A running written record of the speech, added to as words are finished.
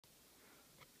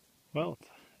Well, it's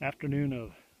afternoon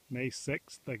of May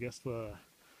 6th, I guess the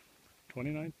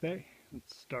 29th day.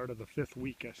 It's the start of the fifth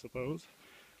week, I suppose.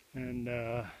 And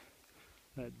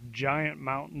that giant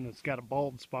mountain that's got a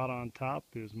bald spot on top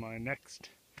is my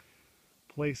next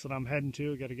place that I'm heading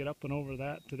to. Got to get up and over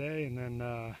that today and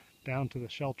then down to the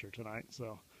shelter tonight.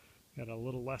 So got a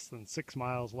little less than 6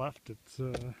 miles left. It's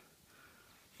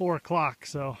 4 o'clock,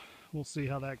 so we'll see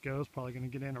how that goes. Probably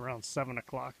going to get in around 7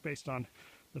 o'clock based on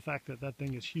the fact that that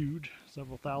thing is huge,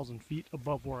 several thousand feet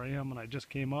above where I am, and I just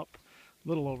came up a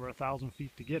little over 1,000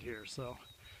 feet to get here. So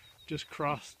just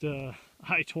crossed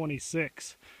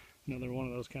I-26. Another one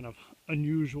of those kind of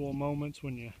unusual moments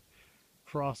when you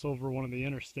cross over one of the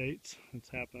interstates. It's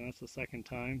happened, that's the second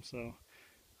time, so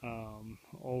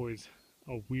always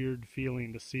a weird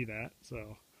feeling to see that.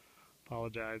 So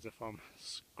apologize if I'm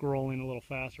scrolling a little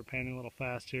fast or panning a little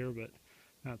fast here, but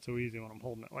not so easy when I'm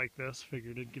holding it like this.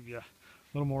 Figured it'd give you a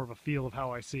little more of a feel of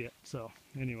how I see it. So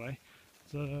anyway,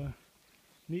 it's a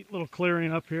neat little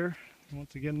clearing up here.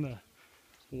 Once again, the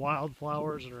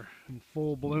wildflowers are in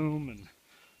full bloom and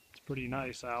it's pretty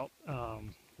nice out. A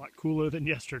lot cooler than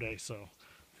yesterday, so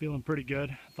feeling pretty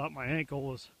good. I thought my ankle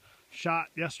was shot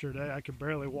yesterday. I could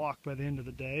barely walk by the end of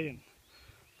the day and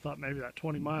thought maybe that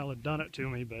 20 mile had done it to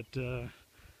me, but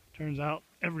turns out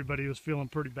everybody was feeling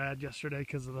pretty bad yesterday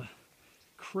because of the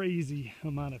crazy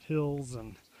amount of hills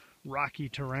and rocky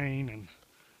terrain and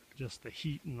just the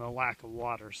heat and the lack of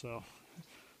water. So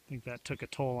I think that took a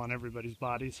toll on everybody's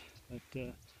bodies.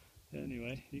 But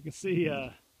anyway, you can see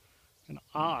an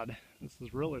odd, this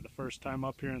is really the first time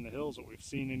up here in the hills that we've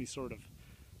seen any sort of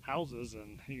houses,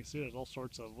 and you can see there's all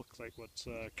sorts of, looks like what's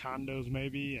condos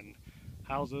maybe, and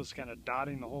houses kind of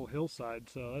dotting the whole hillside.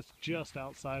 So that's just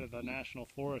outside of the national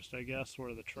forest, I guess,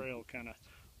 where the trail kind of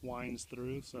winds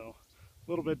through. So a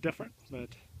little bit different, but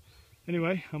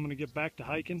anyway, I'm going to get back to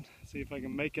hiking, see if I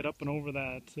can make it up and over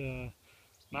that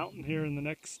mountain here in the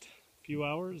next few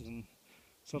hours and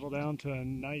settle down to a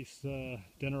nice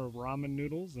dinner of ramen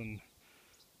noodles, and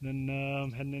then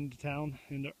I'm heading into town,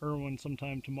 into Irwin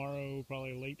sometime tomorrow,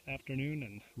 probably late afternoon,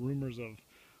 and rumors of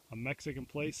a Mexican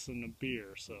place and a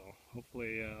beer. So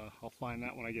hopefully I'll find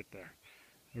that when I get there.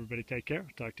 Everybody take care.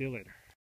 Talk to you later.